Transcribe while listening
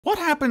What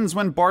happens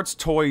when Bart's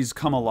toys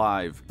come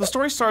alive? The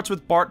story starts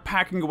with Bart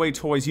packing away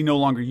toys he no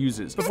longer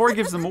uses. Before he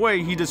gives them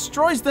away, he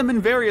destroys them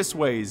in various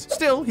ways.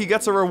 Still, he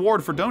gets a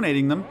reward for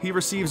donating them. He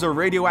receives a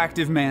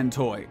Radioactive Man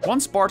toy.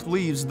 Once Bart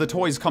leaves, the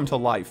toys come to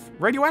life.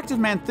 Radioactive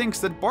Man thinks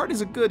that Bart is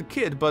a good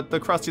kid, but the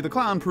Krusty the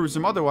Clown proves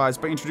him otherwise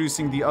by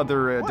introducing the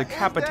other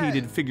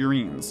decapitated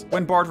figurines.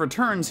 When Bart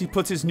returns, he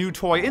puts his new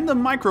toy in the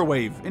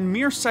microwave. In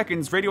mere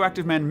seconds,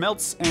 Radioactive Man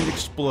melts and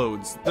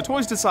explodes. The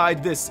toys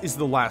decide this is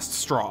the last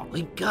straw.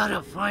 We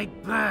gotta fight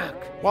back.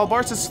 While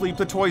Bart's asleep,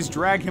 the toys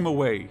drag him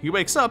away. He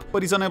wakes up,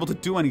 but he's unable to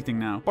do anything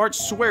now. Bart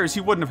swears he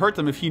wouldn't have hurt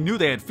them if he knew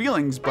they had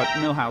feelings, but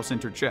Milhouse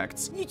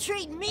interjects. You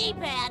treat me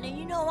bad, and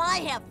you know I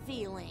have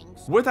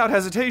feelings. Without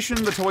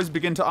hesitation, the toys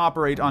begin to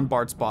operate on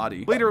Bart's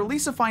body. Later,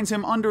 Lisa finds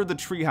him under the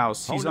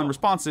treehouse. He's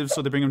unresponsive,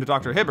 so they bring him to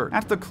Dr. Hibbert.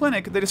 At the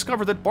clinic, they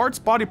discover that Bart's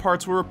body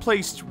parts were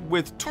replaced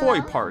with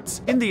toy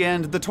parts. In the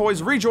end, the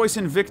toys rejoice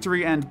in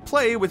victory and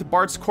play with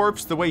Bart's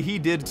corpse the way he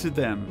did to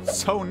them.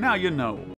 So now you know.